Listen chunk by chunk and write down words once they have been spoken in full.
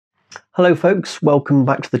Hello folks, welcome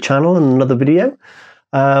back to the channel and another video.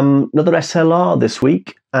 Another SLR this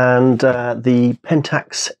week, and the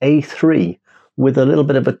Pentax A3 with a little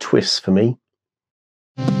bit of a twist for me.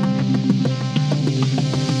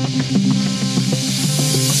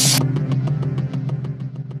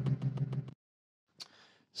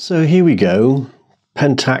 So here we go,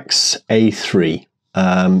 Pentax A3.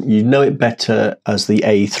 You know it better as the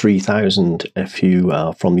A3000 if you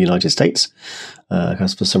are from the United States,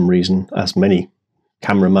 because for some reason, as many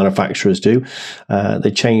camera manufacturers do,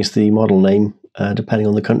 they changed the model name depending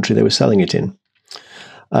on the country they were selling it in.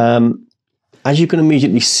 As you can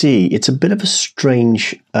immediately see, it's a bit of a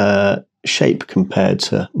strange shape compared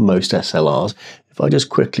to most SLRs. If I just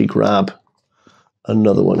quickly grab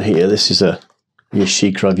another one here, this is a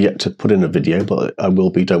Yashica I've yet to put in a video, but I will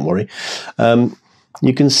be, don't worry.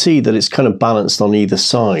 You can see that it's kind of balanced on either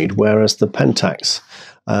side, whereas the Pentax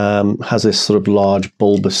has this sort of large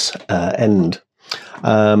bulbous end.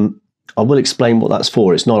 I will explain what that's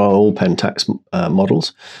for. It's not on all Pentax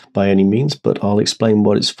models by any means, but I'll explain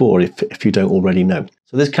what it's for if you don't already know.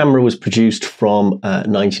 So this camera was produced from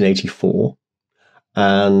 1984.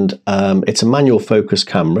 And it's a manual focus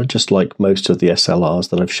camera, just like most of the SLRs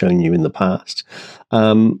that I've shown you in the past.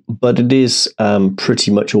 But it is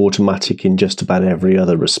pretty much automatic in just about every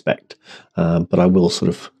other respect. But I will sort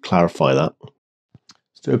of clarify that.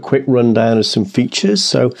 Let's do a quick rundown of some features.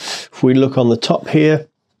 So if we look on the top here,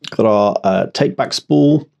 got our take back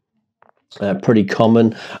spool, pretty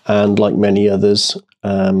common, and like many others,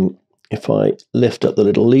 if I lift up the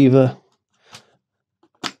little lever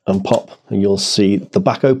and pop, and you'll see the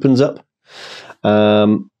back opens up.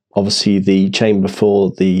 Obviously the chamber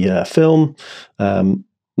for the film,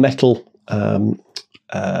 metal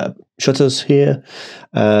shutters here,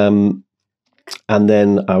 and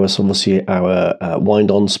then obviously our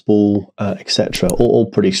wind-on spool, etc. All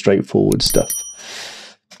pretty straightforward stuff.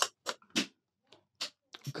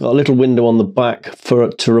 Got a little window on the back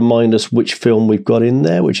to remind us which film we've got in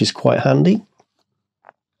there, which is quite handy.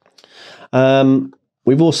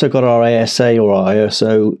 We've also got our ASA or our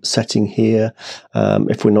ISO setting here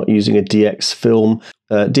if we're not using a DX film.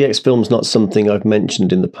 DX film is not something I've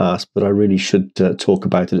mentioned in the past, but I really should talk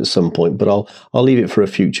about it at some point, but I'll leave it for a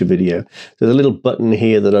future video. There's a little button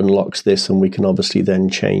here that unlocks this, and we can obviously then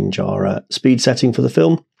change our speed setting for the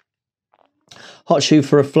film. Hot shoe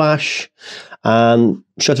for a flash, and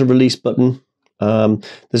shutter release button.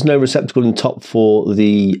 There's no receptacle in top for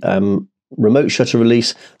the remote shutter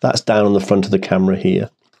release. That's down on the front of the camera here.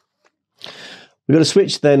 We've got a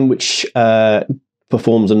switch then which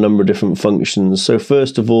performs a number of different functions. So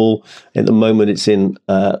first of all, at the moment it's in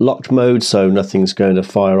locked mode, so nothing's going to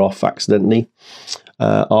fire off accidentally.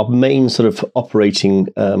 Our main sort of operating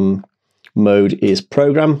mode is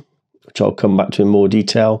program, which I'll come back to in more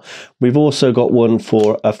detail. We've also got one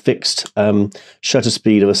for a fixed shutter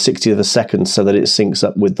speed of a 60th of a second so that it syncs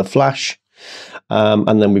up with the flash.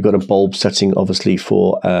 And then we've got a bulb setting, obviously,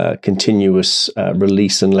 for continuous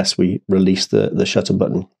release unless we release the shutter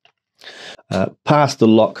button. Past the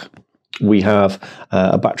lock, we have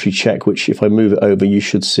a battery check, which if I move it over, you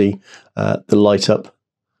should see the light up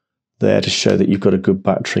there to show that you've got a good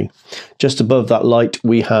battery. Just above that light,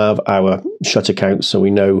 we have our shutter count, so we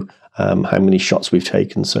know how many shots we've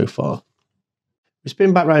taken so far. We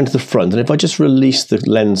spin back round to the front, and if I just release the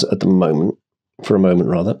lens at the moment, for a moment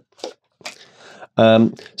rather.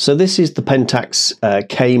 So this is the Pentax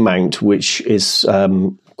K mount, which is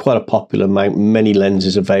quite a popular mount. Many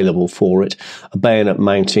lenses available for it. A bayonet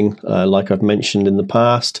mounting, like I've mentioned in the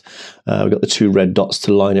past. We've got the two red dots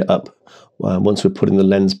to line it up once we're putting the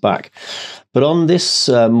lens back. But on this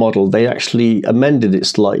model, they actually amended it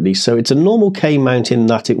slightly. So it's a normal K mount in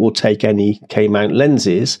that it will take any K mount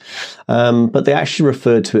lenses, but they actually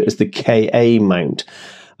referred to it as the KA mount.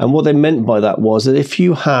 And what they meant by that was that if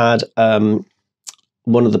you had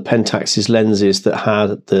one of the Pentax's lenses that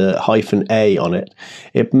had the -A on it,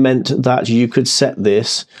 it meant that you could set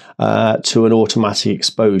this to an automatic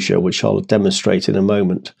exposure, which I'll demonstrate in a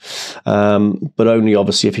moment, but only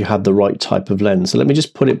obviously if you had the right type of lens. So let me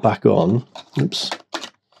just put it back on. Oops.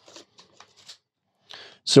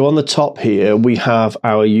 So on the top here, we have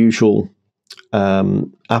our usual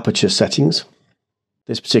aperture settings.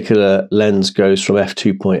 This particular lens goes from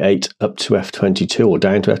f2.8 up to f22 or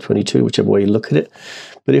down to f22, whichever way you look at it.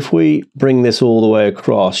 But if we bring this all the way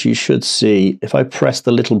across, you should see, if I press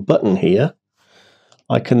the little button here,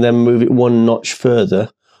 I can then move it one notch further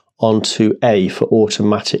onto A for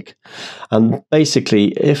automatic. And basically,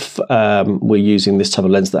 if we're using this type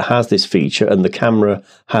of lens that has this feature and the camera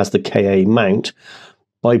has the KA mount,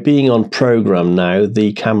 By being on program now,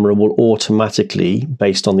 the camera will automatically,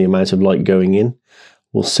 based on the amount of light going in,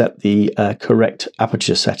 will set the correct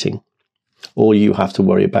aperture setting. All you have to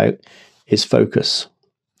worry about is focus.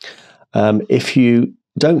 If you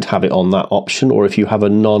don't have it on that option, or if you have a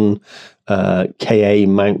non-Ka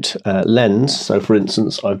mount lens, so for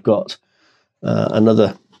instance, I've got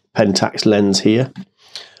another Pentax lens here.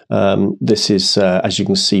 This is, as you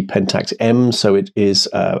can see, Pentax M, so it is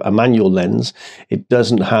a manual lens. It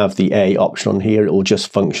doesn't have the A option on here. It will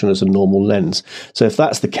just function as a normal lens. So if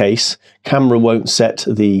that's the case, camera won't set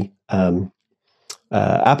the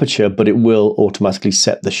aperture, but it will automatically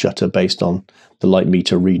set the shutter based on the light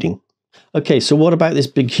meter reading. Okay, so what about this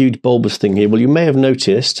big, huge bulbous thing here? Well, you may have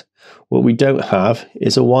noticed what we don't have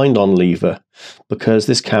is a wind-on lever, because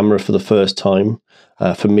this camera, for the first time,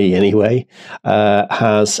 for me anyway,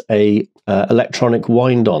 has a electronic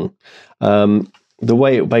wind-on. The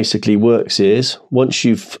way it basically works is, once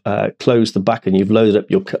you've closed the back and you've loaded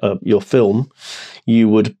up your film, you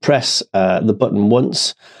would press the button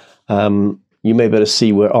once. You may be able to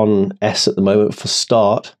see we're on S at the moment for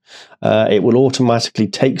start. It will automatically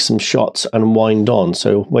take some shots and wind on.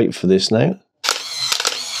 So wait for this now.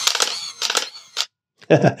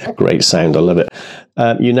 Great sound, I love it.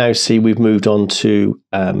 You now see we've moved on to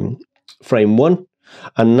frame 1.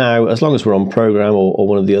 And now, as long as we're on program or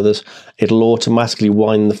one of the others, it'll automatically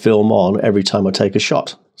wind the film on every time I take a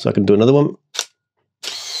shot. So I can do another one.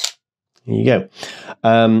 There you go.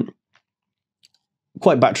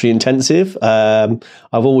 Quite battery intensive. I've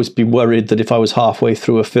always been worried that if I was halfway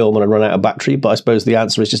through a film and I run out of battery, but I suppose the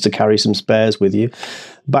answer is just to carry some spares with you.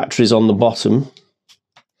 Batteries on the bottom,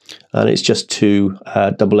 and it's just 2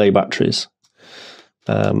 AA batteries.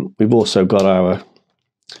 We've also got our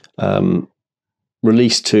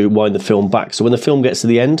release to wind the film back. So when the film gets to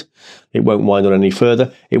the end, it won't wind on any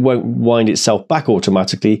further. It won't wind itself back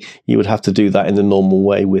automatically. You would have to do that in the normal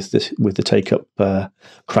way with the take-up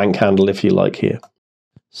crank handle, if you like, here.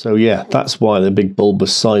 So yeah, that's why the big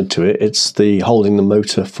bulbous side to it. It's the holding the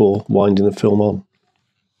motor for winding the film on.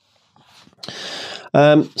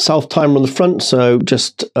 Self-timer on the front, so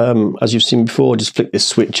just as you've seen before, just flick this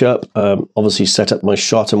switch up, obviously set up my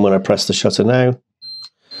shot, and when I press the shutter now,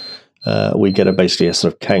 we get basically a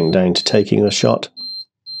sort of countdown to taking a shot.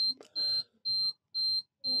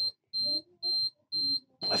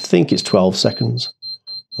 I think it's 12 seconds.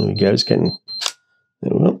 There we go, it's getting...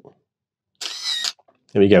 There we go.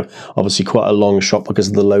 There we go. Obviously quite a long shot because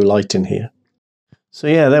of the low light in here. So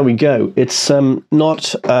yeah, there we go. It's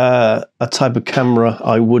not a type of camera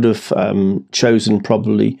I would have chosen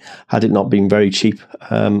probably had it not been very cheap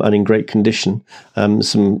and in great condition.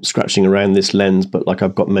 Some scratching around this lens, but like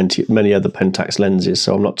I've got many other Pentax lenses,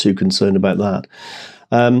 so I'm not too concerned about that.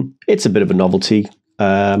 It's a bit of a novelty.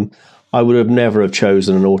 I would have never have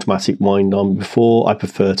chosen an automatic wind-on before. I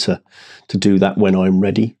prefer to do that when I'm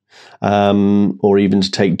ready. Or even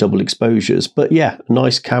to take double exposures. But yeah,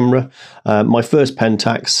 nice camera. My first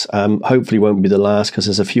Pentax, hopefully won't be the last, because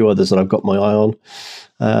there's a few others that I've got my eye on.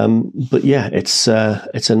 But yeah, it's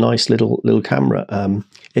a nice little camera,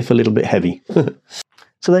 if a little bit heavy.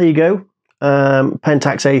 So there you go.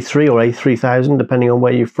 Pentax A3 or A3000, depending on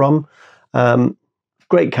where you're from.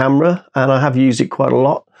 Great camera, and I have used it quite a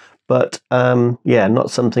lot. But yeah,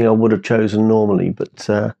 not something I would have chosen normally, but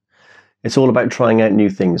it's all about trying out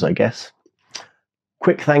new things, I guess.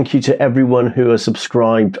 Quick thank you to everyone who has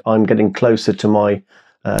subscribed. I'm getting closer to my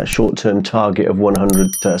short-term target of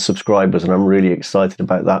 100 subscribers, and I'm really excited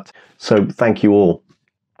about that. So thank you all.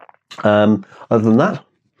 Other than that,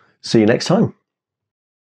 see you next time.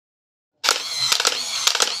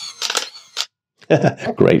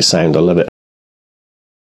 Great sound, I love it.